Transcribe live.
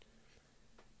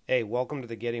Hey, welcome to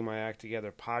the Getting My Act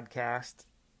Together podcast.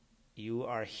 You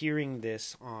are hearing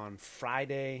this on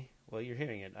Friday. Well, you're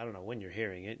hearing it. I don't know when you're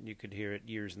hearing it. You could hear it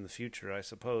years in the future, I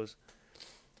suppose.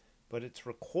 But it's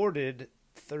recorded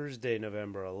Thursday,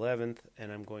 November 11th,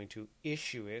 and I'm going to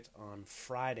issue it on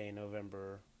Friday,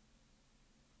 November...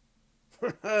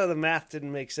 The math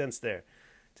didn't make sense there.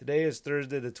 Today is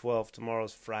Thursday the 12th.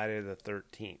 Tomorrow's Friday the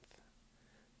 13th.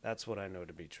 That's what I know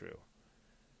to be true.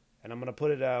 And I'm going to put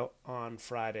it out on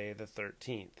Friday the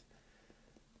 13th.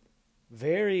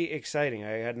 Very exciting.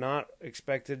 I had not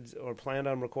expected or planned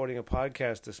on recording a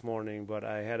podcast this morning, but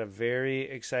I had a very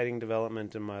exciting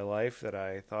development in my life that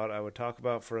I thought I would talk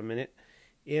about for a minute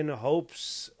in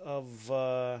hopes of,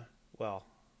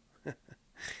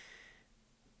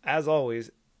 as always,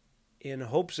 in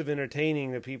hopes of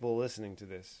entertaining the people listening to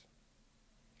this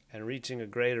and reaching a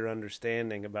greater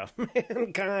understanding about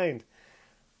mankind.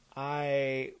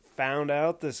 I found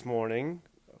out this morning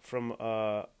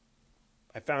that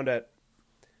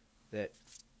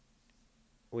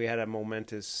we had a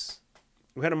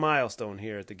milestone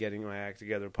here at the Getting My Act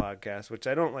Together podcast, which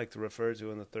I don't like to refer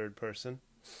to in the third person.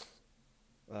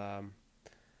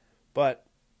 But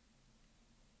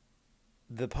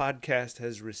the podcast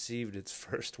has received its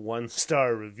first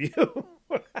 1-star review.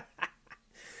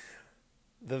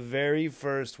 The very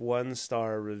first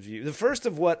 1-star review. The first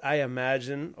of what I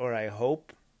imagine, or I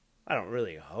hope. I don't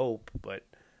really hope, but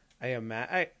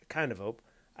I kind of hope.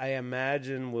 I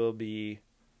imagine will be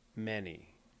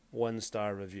many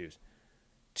 1-star reviews.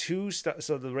 2-star.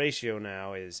 So the ratio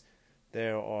now is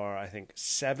there are, I think,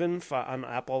 on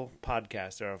Apple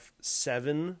Podcasts. There are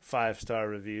 7 5-star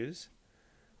reviews,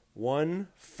 1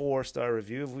 4-star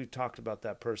review. We've talked about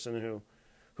that person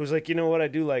who's like, you know what, I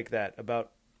do like that about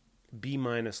B-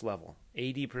 level.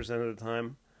 80% of the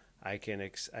time, I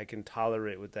can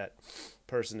tolerate what that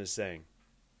person is saying.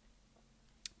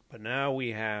 But now we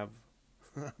have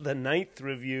the 9th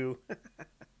review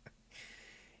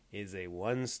is a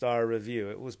 1-star review.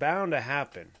 It was bound to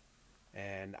happen.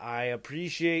 And I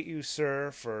appreciate you,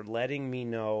 sir, for letting me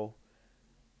know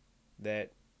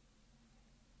that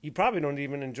you probably don't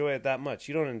even enjoy it that much.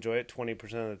 You don't enjoy it 20%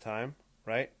 of the time,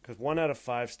 right? Because 1 out of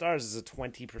 5 stars is a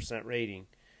 20% rating.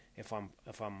 If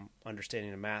I'm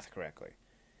understanding the math correctly.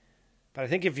 But I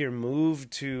think if you're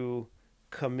moved to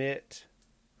commit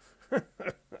a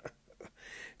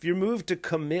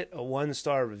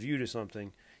 1-star review to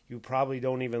something, you probably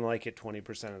don't even like it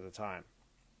 20% of the time.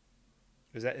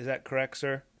 Is that correct,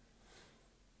 sir?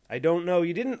 I don't know.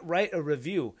 You didn't write a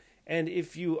review. And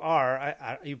if you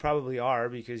are, you probably are,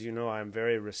 because you know I'm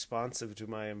very responsive to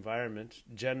my environment,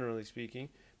 generally speaking.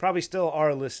 Probably still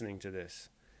are listening to this.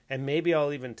 And maybe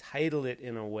I'll even title it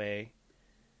in a way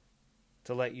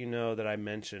to let you know that I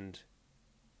mentioned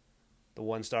the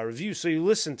 1-star review so you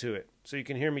listen to it, so you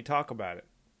can hear me talk about it.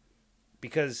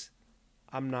 Because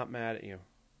I'm not mad at you.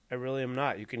 I really am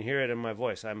not. You can hear it in my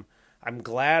voice. I'm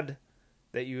glad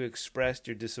that you expressed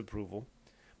your disapproval.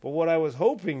 But what I was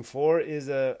hoping for is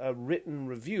a written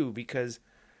review, because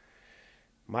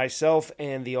myself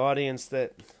and the audience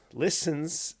that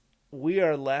listens, we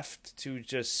are left to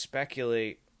just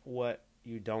speculate what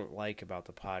you don't like about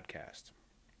the podcast.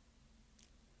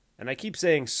 And I keep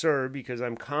saying sir because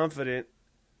I'm confident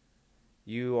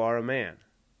you are a man.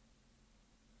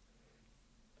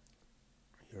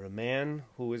 You're a man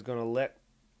who is going to let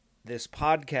this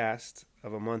podcast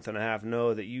of a month and a half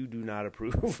know that you do not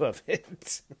approve of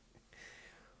it.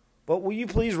 But will you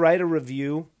please write a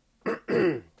review?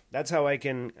 That's how I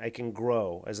can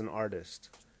grow as an artist,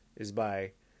 is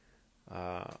by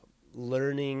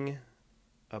learning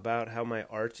about how my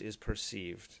art is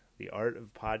perceived, the art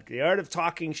of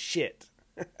talking shit,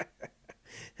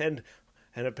 and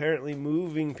apparently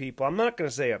moving people. I'm not going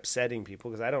to say upsetting people,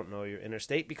 because I don't know your inner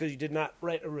state, because you did not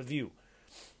write a review,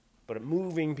 but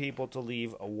moving people to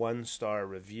leave a 1-star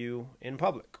review in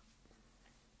public.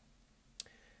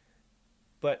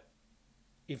 But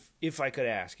if I could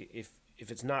ask, if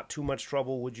it's not too much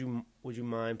trouble, would you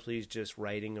mind please just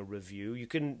writing a review? You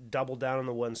can double down on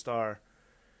the 1-star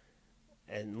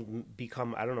and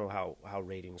become, I don't know how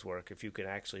ratings work, if you can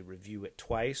actually review it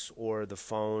twice, or the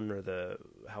phone or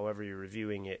however you're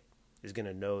reviewing it is going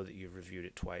to know that you've reviewed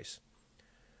it twice.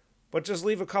 But just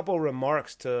leave a couple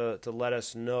remarks to let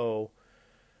us know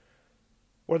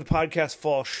where the podcast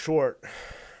falls short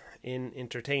in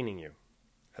entertaining you.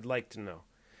 I'd like to know.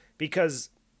 Because,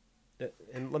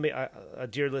 and a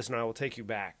dear listener, I will take you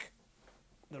back.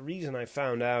 The reason I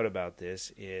found out about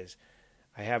this is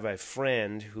I have a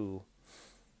friend who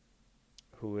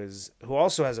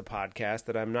also has a podcast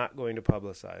that I'm not going to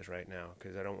publicize right now,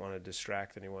 because I don't want to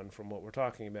distract anyone from what we're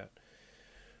talking about.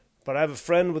 But I have a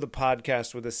friend with a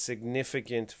podcast with a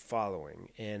significant following,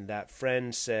 and that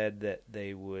friend said that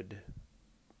they would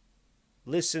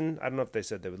listen. I don't know if they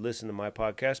said they would listen to my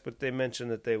podcast, but they mentioned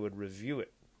that they would review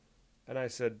it. And I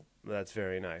said, well, that's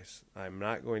very nice. I'm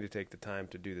not going to take the time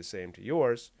to do the same to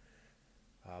yours,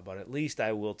 but at least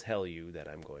I will tell you that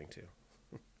I'm going to.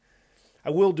 I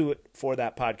will do it for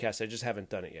that podcast. I just haven't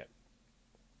done it yet.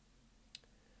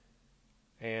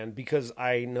 And because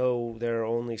I know there are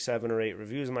only 7 or 8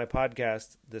 reviews in my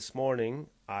podcast, this morning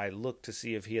I looked to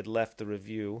see if he had left the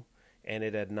review, and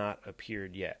it had not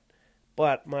appeared yet.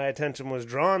 But my attention was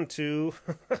drawn to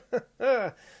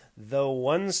the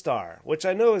 1 star, which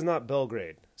I know is not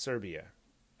Belgrade, Serbia.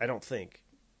 I don't think.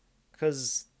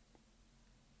 Because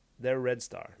they're Red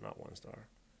Star, not 1 star.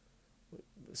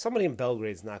 Somebody in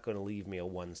Belgrade's not going to leave me a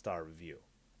 1-star review.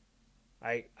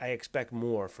 I expect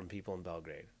more from people in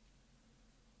Belgrade.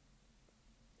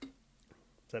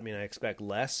 Does that mean I expect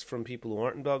less from people who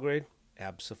aren't in Belgrade?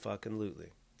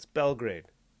 Abso-fucking-lutely. It's Belgrade.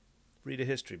 Read a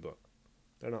history book.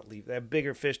 They're not leaving. They have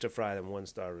bigger fish to fry than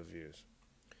 1-star reviews.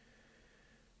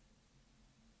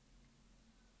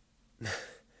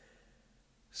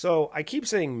 So I keep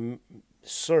saying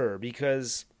sir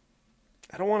because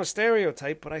I don't want to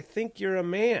stereotype, but I think you're a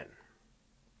man.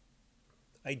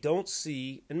 I don't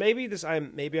see, and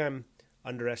maybe I'm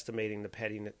underestimating the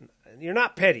pettiness. You're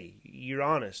not petty. You're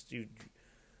honest.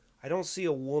 I don't see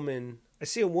a woman. I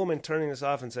see a woman turning this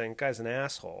off and saying, "Guy's an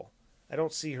asshole." I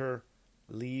don't see her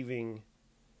leaving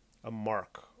a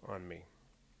mark on me,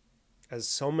 as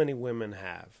so many women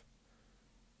have.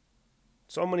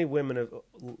 So many women have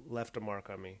left a mark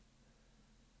on me.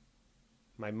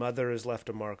 My mother has left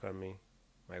a mark on me.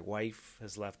 My wife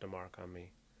has left a mark on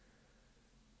me.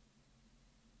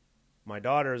 My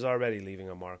daughter is already leaving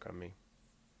a mark on me.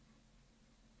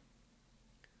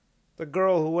 The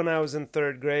girl who, when I was in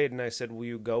 3rd grade, and I said, "Will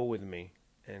you go with me?"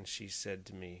 And she said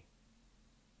to me,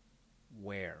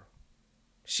 "Where?"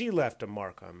 She left a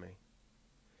mark on me.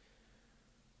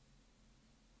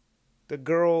 The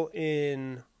girl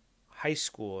in high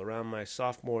school, around my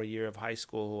sophomore year of high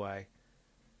school, who I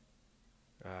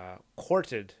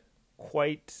courted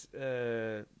quite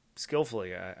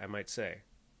skillfully, I might say,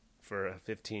 for a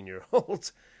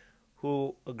 15-year-old,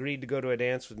 who agreed to go to a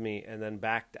dance with me and then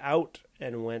backed out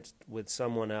and went with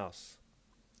someone else.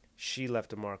 She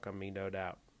left a mark on me, no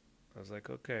doubt. I was like,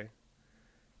 okay.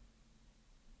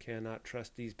 Cannot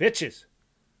trust these bitches.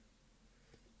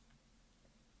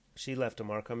 She left a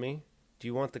mark on me. Do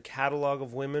you want the catalog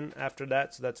of women after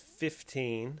that? So that's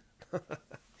 15.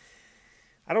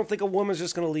 I don't think a woman's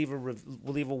just going to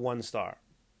leave a 1 star.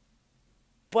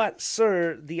 But,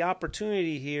 sir, the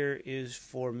opportunity here is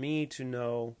for me to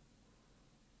know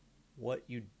what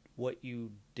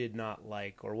you did not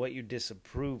like or what you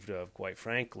disapproved of, quite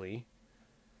frankly,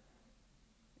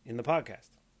 in the podcast.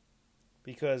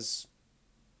 Because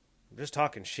I'm just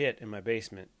talking shit in my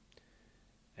basement,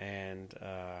 and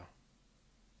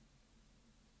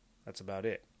that's about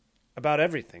it. About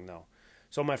everything, though.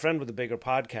 So my friend with the bigger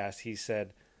podcast, he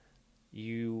said,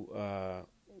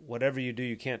 whatever you do,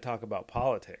 you can't talk about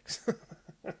politics.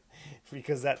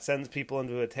 Because that sends people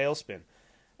into a tailspin.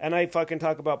 And I fucking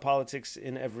talk about politics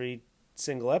in every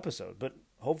single episode, but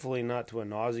hopefully not to a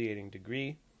nauseating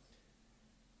degree.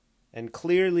 And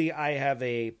clearly I have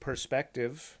a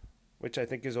perspective, which I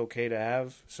think is okay to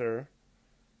have, sir.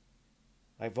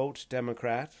 I vote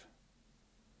Democrat.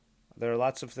 There are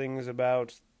lots of things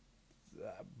about,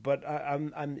 but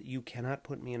you cannot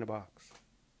put me in a box.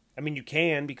 I mean, you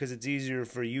can, because it's easier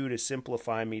for you to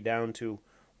simplify me down to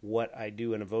what I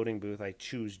do in a voting booth. I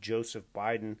choose Joseph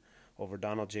Biden over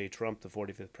Donald J. Trump, the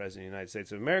 45th President of the United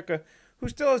States of America, who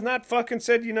still has not fucking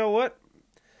said, you know what?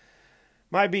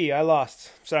 My B, I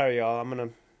lost. Sorry, y'all.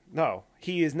 No,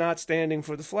 he is not standing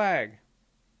for the flag.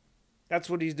 That's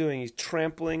what he's doing. He's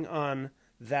trampling on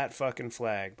that fucking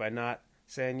flag by not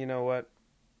saying, you know what?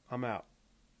 I'm out.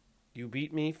 You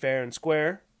beat me fair and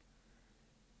square.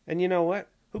 And you know what?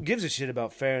 Who gives a shit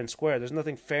about fair and square? There's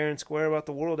nothing fair and square about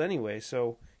the world anyway,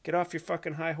 so get off your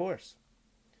fucking high horse.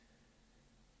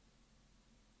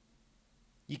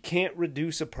 You can't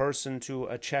reduce a person to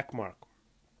a check mark.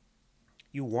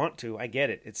 You want to, I get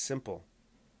it. It's simple.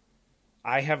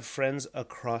 I have friends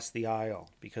across the aisle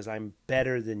because I'm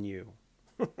better than you.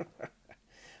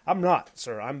 I'm not,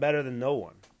 sir. I'm better than no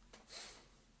one.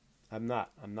 I'm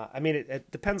not. I mean,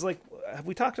 it depends. Like, have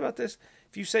we talked about this?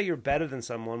 If you say you're better than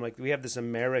someone, like we have this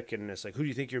Americanness, like, who do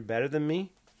you think you're better than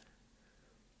me?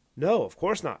 No, of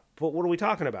course not. But what are we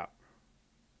talking about?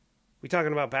 We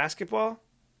talking about basketball?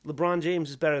 LeBron James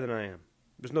is better than I am.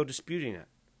 There's no disputing that.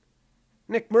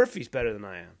 Nick Murphy's better than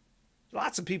I am.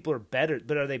 Lots of people are better,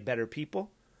 but are they better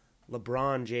people?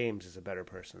 LeBron James is a better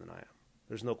person than I am.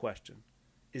 There's no question.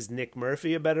 Is Nick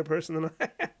Murphy a better person than I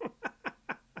am?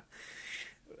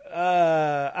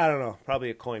 I don't know. Probably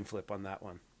a coin flip on that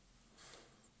one.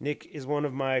 Nick is one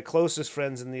of my closest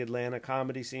friends in the Atlanta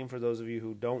comedy scene. For those of you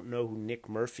who don't know who Nick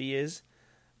Murphy is,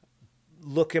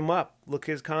 look him up. Look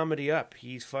his comedy up.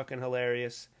 He's fucking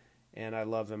hilarious, and I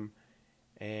love him.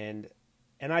 And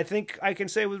I think I can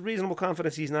say with reasonable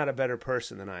confidence he's not a better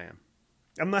person than I am.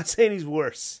 I'm not saying he's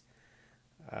worse.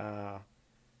 I'm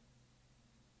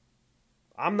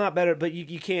not better, but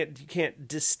you can't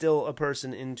distill a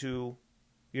person into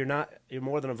you're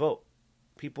more than a vote.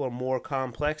 People are more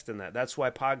complex than that. That's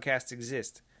why podcasts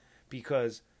exist,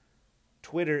 because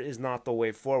Twitter is not the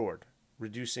way forward,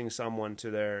 reducing someone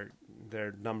to their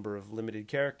number of limited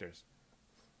characters.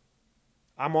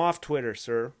 I'm off Twitter,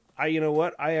 sir. You know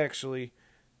what? I actually,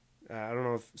 I don't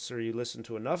know if, sir, you listen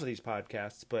to enough of these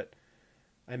podcasts, but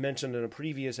I mentioned in a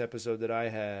previous episode that I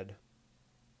had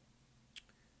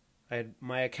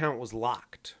my account was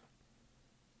locked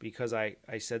because I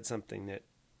said something that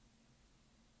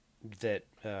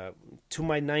to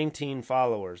my 19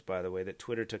 followers, by the way, that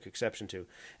Twitter took exception to.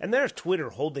 And there's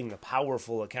Twitter holding the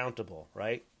powerful accountable,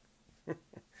 right?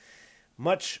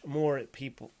 Much more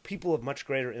people of much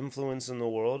greater influence in the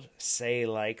world, say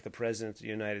like the President of the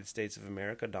United States of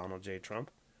America, Donald J. Trump,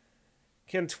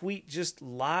 can tweet just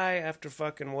lie after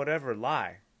fucking whatever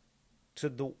lie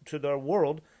to their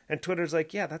world, and Twitter's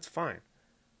like, yeah, that's fine.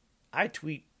 I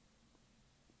tweet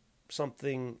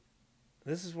something.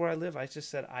 This is where I live. I just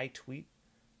said I tweet,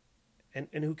 and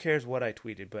who cares what I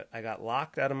tweeted? But I got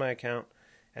locked out of my account,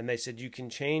 and they said you can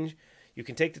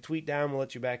take the tweet down. We'll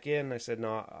let you back in. And I said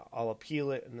no, I'll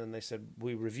appeal it. And then they said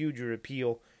we reviewed your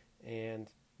appeal, and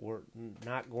we're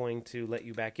not going to let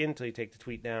you back in until you take the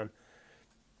tweet down.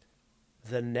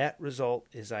 The net result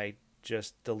is I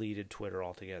just deleted Twitter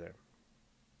altogether.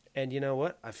 And you know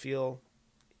what? I feel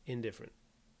indifferent.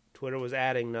 Twitter was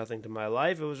adding nothing to my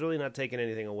life. It was really not taking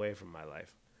anything away from my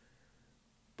life.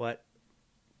 But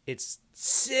it's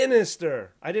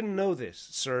sinister. I didn't know this,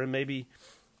 sir. Maybe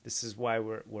this is why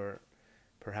we're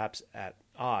perhaps at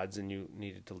odds and you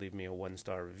needed to leave me a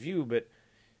 1-star review. But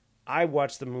I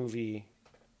watched the movie,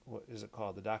 what is it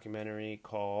called? The documentary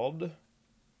called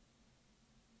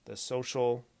The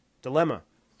Social Dilemma.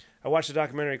 I watched a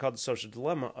documentary called The Social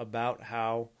Dilemma about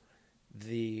how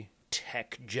the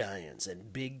tech giants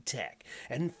and big tech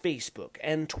and Facebook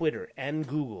and Twitter and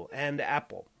Google and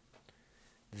Apple,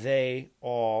 they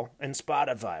all, and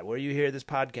Spotify, where you hear this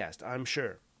podcast, I'm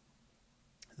sure,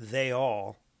 they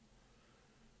all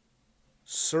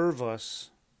serve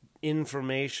us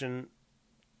information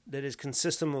that is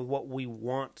consistent with what we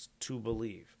want to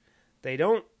believe. They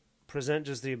don't present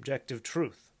just the objective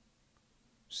truth.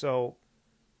 So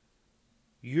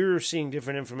you're seeing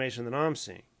different information than I'm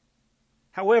seeing.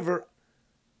 However,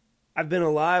 I've been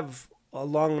alive a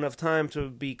long enough time to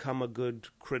become a good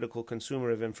critical consumer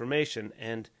of information.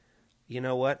 And you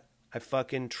know what? I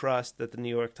fucking trust that the New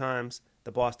York Times,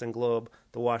 the Boston Globe,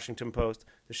 the Washington Post,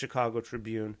 the Chicago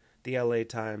Tribune, the LA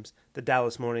Times, the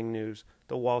Dallas Morning News,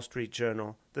 the Wall Street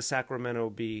Journal, the Sacramento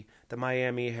Bee, the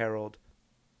Miami Herald,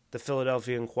 the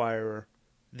Philadelphia Inquirer,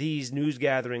 these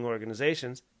news-gathering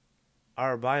organizations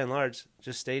are by and large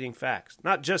just stating facts.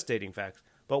 Not just stating facts,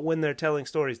 but when they're telling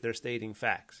stories, they're stating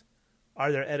facts.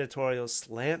 Are there editorial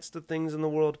slants to things in the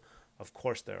world? Of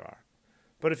course there are.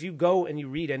 But if you go and you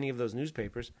read any of those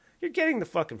newspapers, you're getting the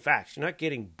fucking facts. You're not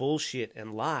getting bullshit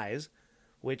and lies,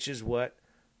 which is what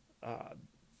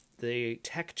the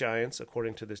tech giants,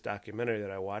 according to this documentary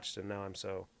that I watched, and now I'm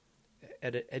so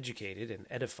educated and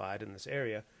edified in this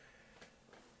area,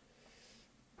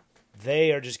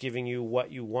 they are just giving you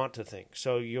what you want to think.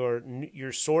 So your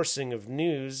sourcing of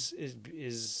news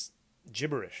is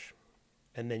gibberish.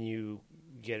 And then you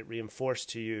get it reinforced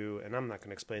to you. And I'm not going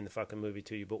to explain the fucking movie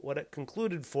to you. But what it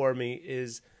concluded for me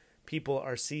is people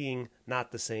are seeing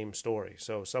not the same story.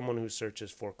 So someone who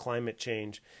searches for climate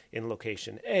change in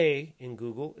location A in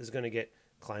Google is going to get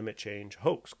climate change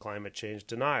hoax, climate change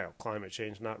denial, climate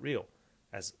change not real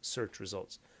as search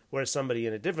results. Whereas somebody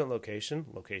in a different location,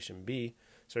 location B,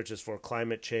 searches for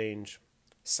climate change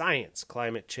science,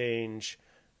 climate change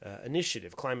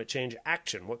initiative, climate change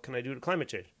action. What can I do to climate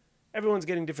change? Everyone's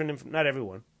getting different not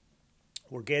everyone.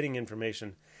 We're getting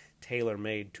information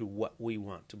tailor-made to what we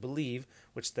want to believe,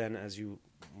 which then, as you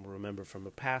remember from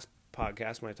a past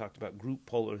podcast when I talked about group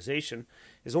polarization,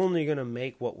 is only going to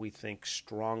make what we think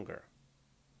stronger.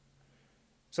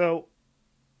 So,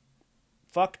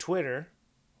 fuck Twitter,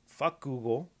 fuck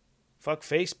Google, fuck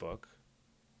Facebook.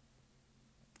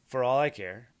 For all I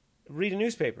care, read a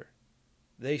newspaper.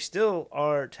 they still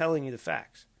are telling you the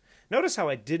facts. Notice how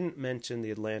I didn't mention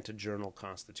the Atlanta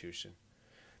Journal-Constitution,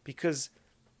 because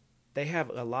they have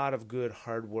a lot of good,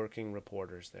 hardworking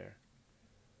reporters there.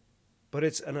 But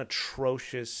it's an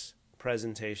atrocious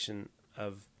presentation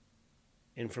of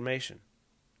information.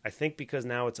 I think because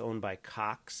now it's owned by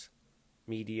Cox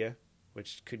Media,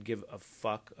 which could give a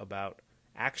fuck about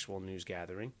actual news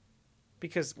gathering.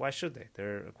 Because why should they?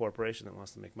 They're a corporation that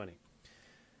wants to make money.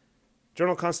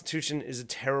 Journal-Constitution is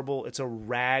it's a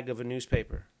rag of a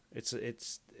newspaper. It's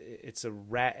a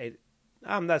rag.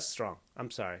 That's strong.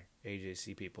 I'm sorry,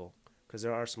 AJC people, because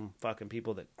there are some fucking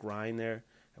people that grind there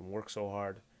and work so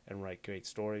hard and write great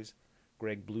stories.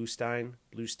 Greg Bluestein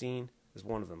is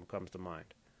one of them, comes to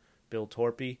mind. Bill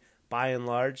Torpy, by and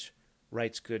large,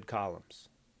 writes good columns.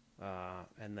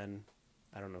 And then,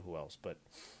 I don't know who else, but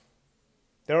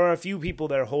there are a few people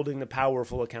that are holding the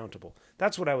powerful accountable.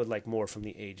 That's what I would like more from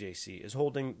the AJC, is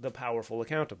holding the powerful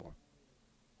accountable,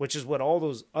 which is what all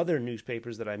those other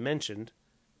newspapers that I mentioned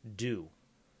do.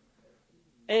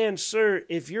 And, sir,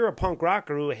 if you're a punk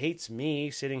rocker who hates me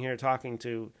sitting here talking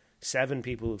to 7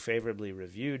 people who favorably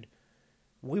reviewed,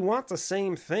 we want the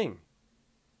same thing.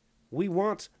 We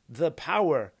want the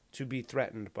power to be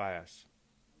threatened by us.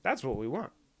 That's what we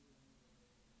want.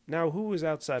 Now, who is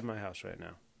outside my house right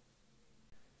now?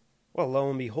 Well, lo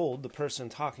and behold, the person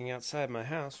talking outside my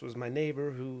house was my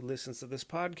neighbor who listens to this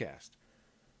podcast,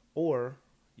 or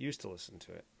used to listen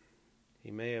to it.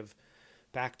 He may have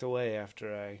backed away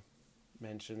after I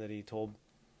mentioned that he told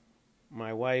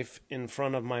my wife in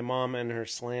front of my mom and her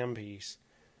slam piece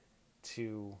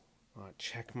to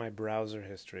check my browser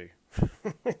history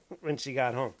when she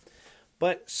got home.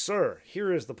 But, sir,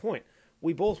 here is the point.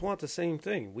 We both want the same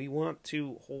thing. We want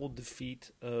to hold the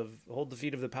feet of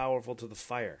the powerful to the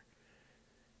fire.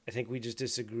 I think we just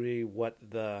disagree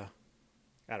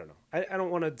I don't know. I don't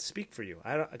want to speak for you.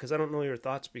 Because I don't know your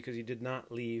thoughts, because you did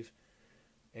not leave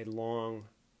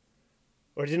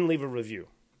didn't leave a review.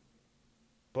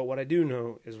 But what I do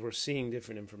know is we're seeing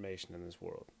different information in this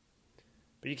world.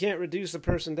 But you can't reduce a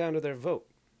person down to their vote.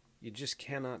 You just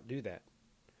cannot do that.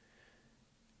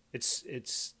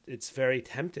 It's very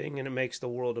tempting, and it makes the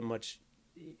world a much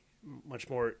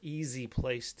more easy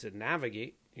place to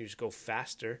navigate. You just go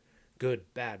faster.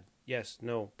 Good, bad, yes,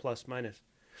 no, plus, minus.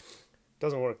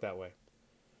 Doesn't work that way.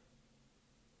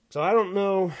 So I don't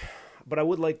know, but I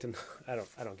would like to. I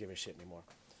don't give a shit anymore.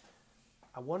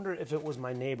 I wonder if it was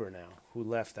my neighbor now who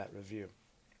left that review.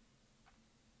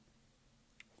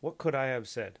 What could I have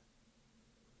said?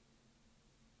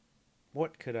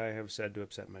 What could I have said to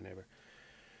upset my neighbor?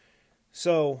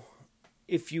 So,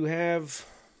 if you have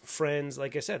friends,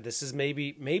 like I said, this is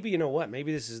maybe you know what?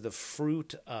 Maybe this is the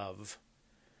fruit of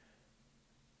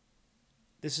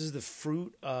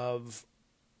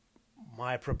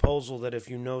my proposal that if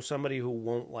you know somebody who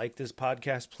won't like this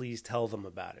podcast, please tell them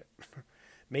about it.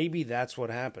 Maybe that's what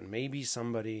happened. Maybe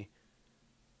somebody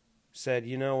said,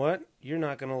 you know what? You're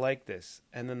not going to like this.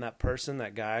 And then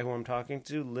that guy who I'm talking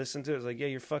to, listened to it, was like, yeah,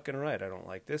 you're fucking right. I don't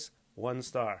like this. 1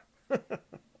 star.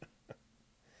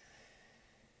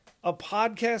 A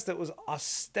podcast that was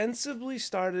ostensibly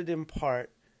started in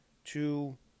part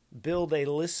to build a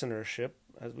listenership,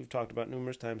 as we've talked about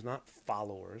numerous times, not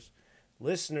followers,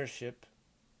 listenership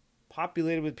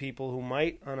populated with people who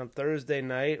might on a Thursday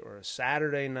night or a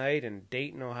Saturday night in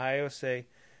Dayton, Ohio, say,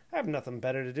 I have nothing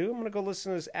better to do. I'm going to go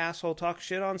listen to this asshole talk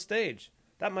shit on stage.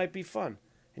 That might be fun.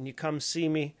 And you come see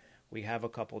me. We have a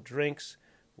couple drinks.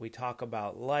 We talk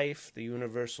about life, the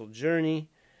universal journey.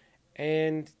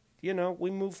 And, we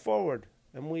move forward.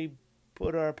 And we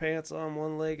put our pants on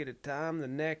one leg at a time the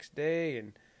next day.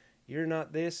 And you're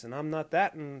not this and I'm not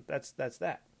that. And that's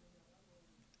that.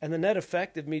 And the net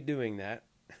effect of me doing that,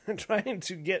 trying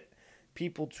to get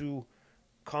people to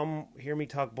come hear me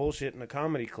talk bullshit in a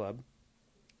comedy club,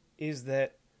 is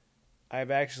that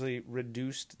I've actually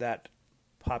reduced that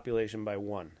population by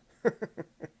 1. I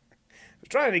was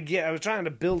trying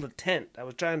to build a tent. I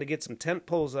was trying to get some tent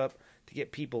poles up to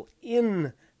get people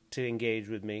in to engage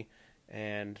with me.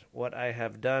 And what I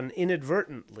have done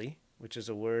inadvertently, which is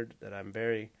a word that I'm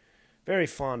very, very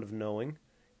fond of knowing,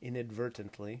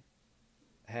 inadvertently,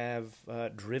 have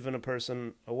driven a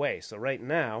person away. So right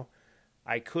now,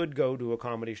 I could go to a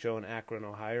comedy show in Akron,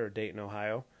 Ohio, or Dayton,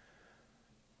 Ohio,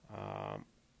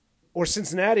 or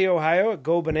Cincinnati, Ohio, at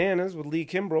Go Bananas with Lee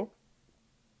Kimbrell.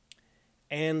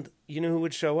 And you know who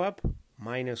would show up?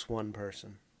 -1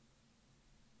 person.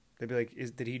 They'd be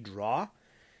like, did he draw?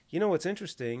 You know what's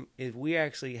interesting is we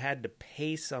actually had to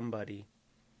pay somebody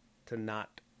to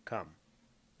not come.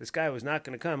 This guy was not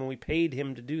going to come, and we paid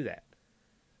him to do that.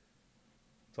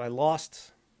 So I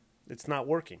lost It's not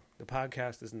working. The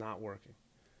podcast is not working.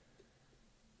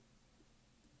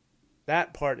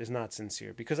 That part is not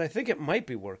sincere, because I think it might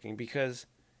be working, because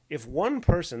if one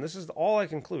person, this is all I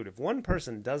conclude, if one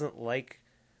person likes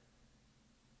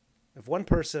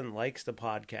the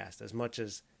podcast as much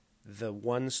as the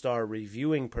 1-star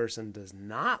reviewing person does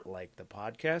not like the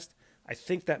podcast, I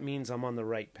think that means I'm on the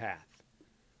right path.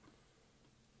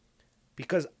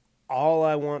 Because all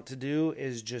I want to do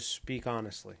is just speak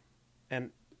honestly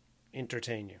and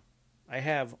entertain you. I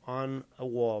have on a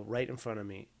wall right in front of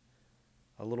me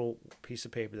a little piece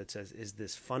of paper that says, is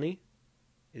this funny?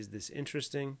 Is this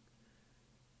interesting?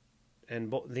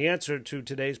 And the answer to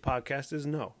today's podcast is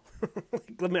no.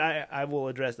 I will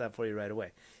address that for you right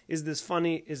away. Is this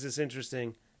funny? Is this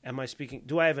interesting?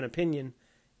 Do I have an opinion?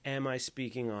 Am I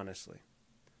speaking honestly?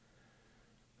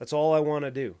 That's all I want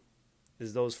to do,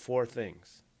 is those 4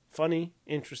 things. Funny,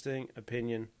 interesting,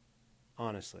 opinion,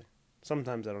 honestly.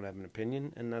 Sometimes I don't have an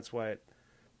opinion, and that's why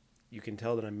you can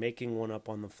tell that I'm making one up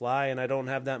on the fly, and I don't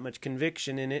have that much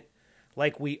conviction in it,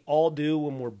 like we all do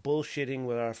when we're bullshitting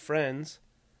with our friends.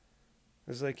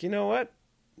 It's like, you know what?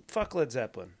 Fuck Led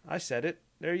Zeppelin. I said it.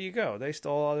 There you go. They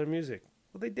stole all their music.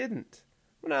 Well, they didn't.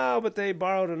 No, but they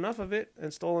borrowed enough of it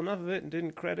and stole enough of it and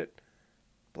didn't credit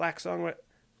black songwriters.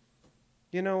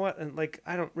 You know what? And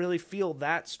I don't really feel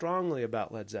that strongly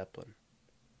about Led Zeppelin.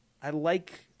 I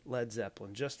like Led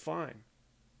Zeppelin just fine.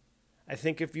 I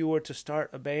think if you were to start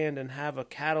a band and have a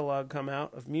catalog come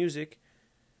out of music,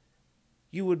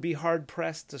 you would be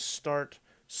hard-pressed to start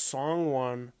song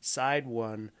 1, side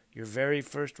 1, your very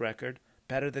first record,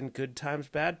 better than Good Times,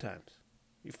 Bad Times.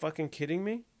 You fucking kidding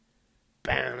me?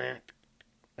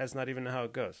 That's not even how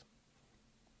it goes.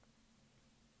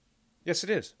 Yes, it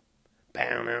is.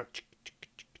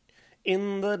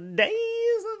 In the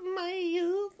days of my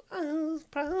youth, I was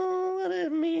proud what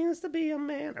it means to be a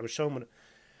man. I was showing what...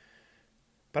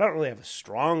 But I don't really have a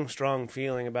strong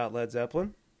feeling about Led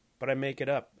Zeppelin. But I make it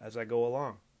up as I go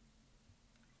along.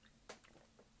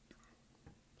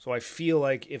 So I feel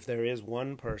like if there is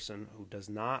one person who does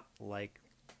not like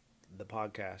the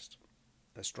podcast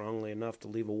as strongly enough to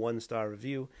leave a 1-star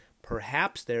review,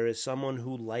 perhaps there is someone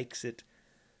who likes it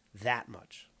that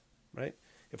much, right?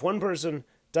 If one person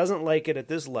doesn't like it at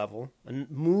this level and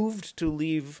moved to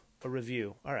leave a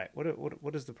review, all right,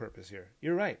 what is the purpose here?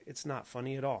 You're right, it's not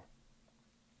funny at all.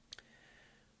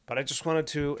 But I just wanted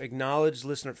to acknowledge,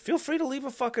 listener, feel free to leave a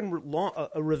fucking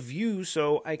a review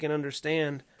so I can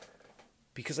understand,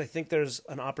 because I think there's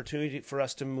an opportunity for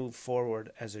us to move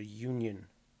forward as a union,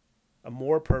 a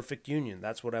more perfect union.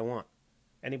 That's what I want.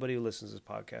 Anybody who listens to this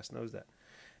podcast knows that.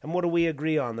 And what do we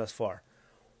agree on thus far?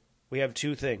 We have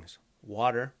 2 things.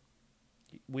 Water.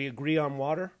 We agree on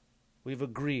water. We've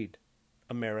agreed.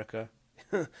 America.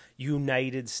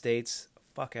 United States.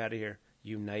 Fuck out of here.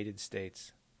 United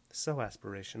States. So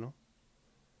aspirational.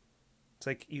 It's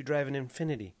like you drive an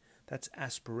Infiniti. That's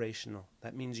aspirational.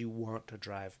 That means you want to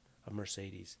drive a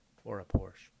Mercedes or a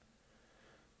Porsche.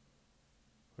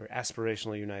 We're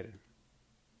aspirationally united.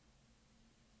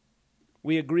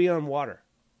 We agree on water,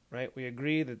 right? We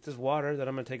agree that this water that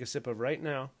I'm going to take a sip of right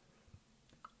now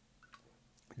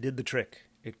did the trick.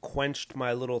 It quenched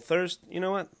my little thirst. You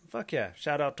know what? Fuck yeah.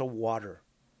 Shout out to water.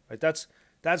 Right?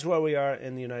 That's where we are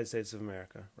in the United States of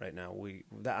America right now.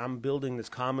 I'm building this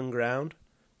common ground.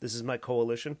 This is my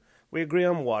coalition. We agree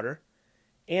on water.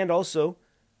 And also,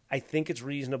 I think it's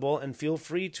reasonable, and feel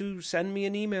free to send me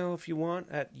an email if you want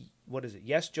at,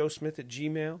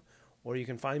 yesjoesmith@gmail.com, or you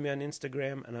can find me on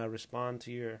Instagram and I'll respond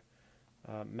to your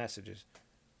messages.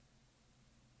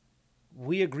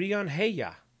 We agree on hey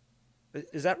ya.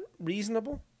 Is that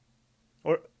reasonable?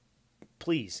 Or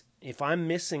please, if I'm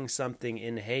missing something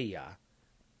in hey ya,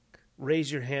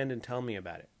 raise your hand and tell me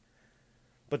about it.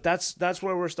 But that's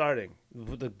where we're starting.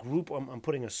 The group, I'm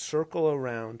putting a circle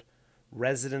around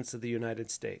residents of the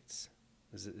United States.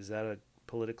 Is that a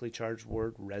politically charged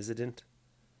word? Resident?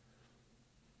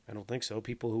 I don't think so.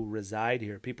 People who reside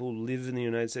here, people who live in the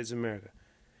United States of America.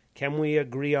 Can we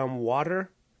agree on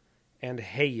water and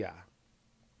hey ya?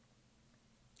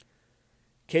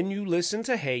 Can you listen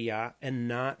to hey ya and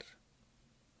not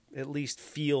at least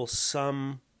feel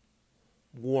some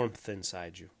warmth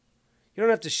inside you? You don't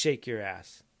have to shake your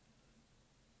ass.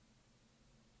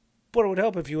 But it would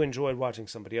help if you enjoyed watching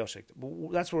somebody else shake.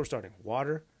 That's where we're starting.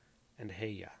 Water and hey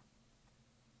ya.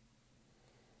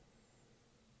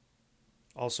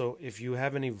 Also, if you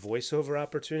have any voiceover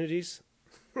opportunities,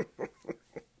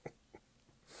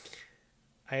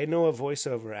 I know a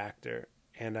voiceover actor,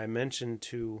 and I mentioned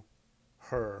to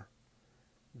her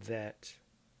that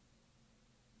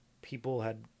people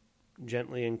had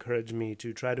gently encouraged me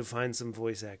to try to find some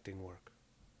voice acting work.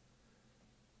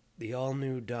 The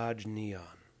all-new Dodge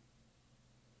Neon.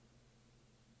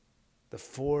 The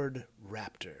Ford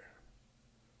Raptor.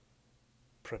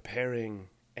 Preparing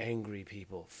angry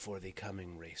people for the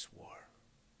coming race war.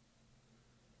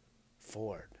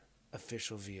 Ford,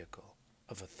 official vehicle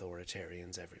of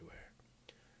authoritarians everywhere.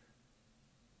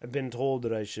 I've been told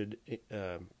that I should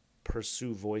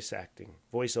pursue voice acting,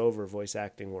 voice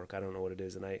acting work. I don't know what it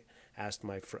is. And I asked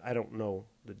I don't know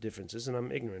the differences, and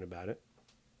I'm ignorant about it.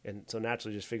 And so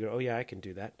naturally just figure, oh yeah, I can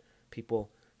do that.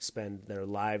 People spend their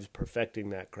lives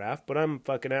perfecting that craft, but I'm a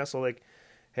fucking asshole. Like,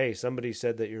 hey, somebody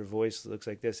said that your voice looks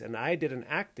like this. And I did an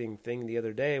acting thing the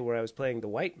other day where I was playing the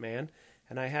white man,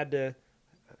 and I did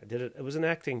it. It was an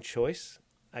acting choice.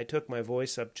 I took my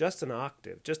voice up just an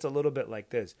octave, just a little bit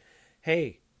like this.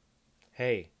 Hey,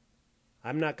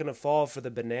 I'm not going to fall for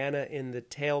the banana in the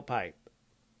tailpipe.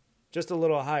 Just a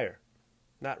little higher.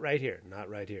 Not right here.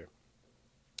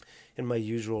 In my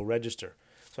usual register.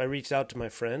 So I reached out to my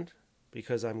friend.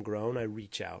 Because I'm grown, I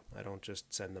reach out. I don't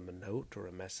just send them a note or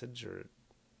a message or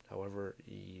however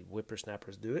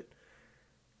whippersnappers do it.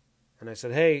 And I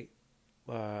said, hey,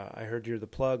 I heard you're the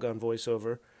plug on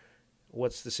VoiceOver.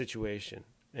 What's the situation?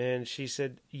 And she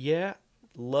said, yeah,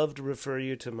 love to refer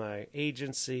you to my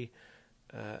agency.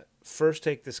 First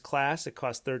take this class. It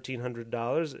costs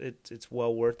 $1,300. It's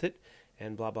well worth it.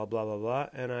 And blah, blah, blah, blah, blah.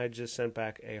 And I just sent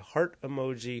back a heart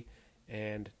emoji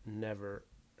and never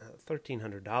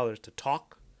 $1,300 to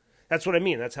talk. That's what I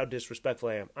mean. That's how disrespectful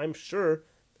I am. I'm sure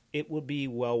it will be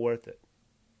well worth it.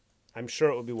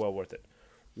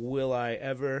 Will I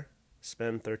ever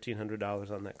spend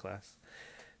 $1,300 on that class?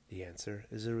 The answer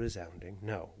is a resounding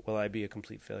no. Will I be a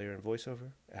complete failure in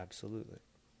VoiceOver? Absolutely.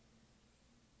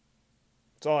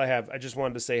 That's all I have. I just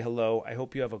wanted to say hello. I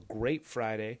hope you have a great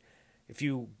Friday. If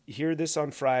you hear this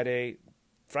on Friday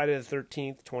the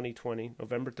 13th, 2020,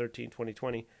 November 13th,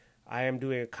 2020, I am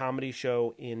doing a comedy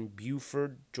show in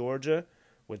Buford, Georgia,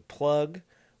 with Plug,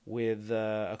 with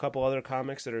a couple other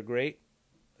comics that are great,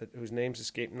 whose names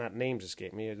escape me,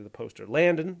 I did the poster.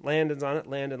 Landon's on it,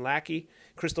 Landon Lackey.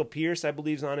 Crystal Pierce, I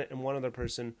believe, is on it, and one other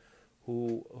person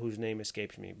whose name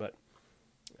escapes me. But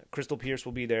Crystal Pierce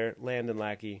will be there, Landon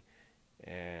Lackey,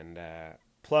 and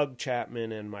Plug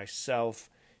Chapman and myself.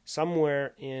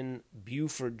 Somewhere in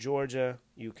Buford, Georgia,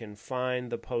 you can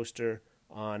find the poster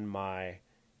on my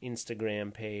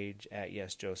Instagram page at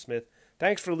Yes Joe Smith.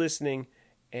 Thanks for listening,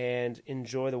 and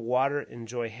enjoy the water,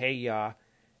 enjoy Hey Ya,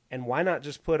 and why not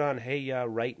just put on Hey Ya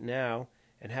right now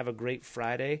and have a great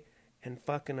Friday and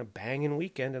fucking a banging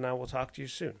weekend, and I will talk to you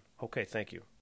soon. Okay, thank you.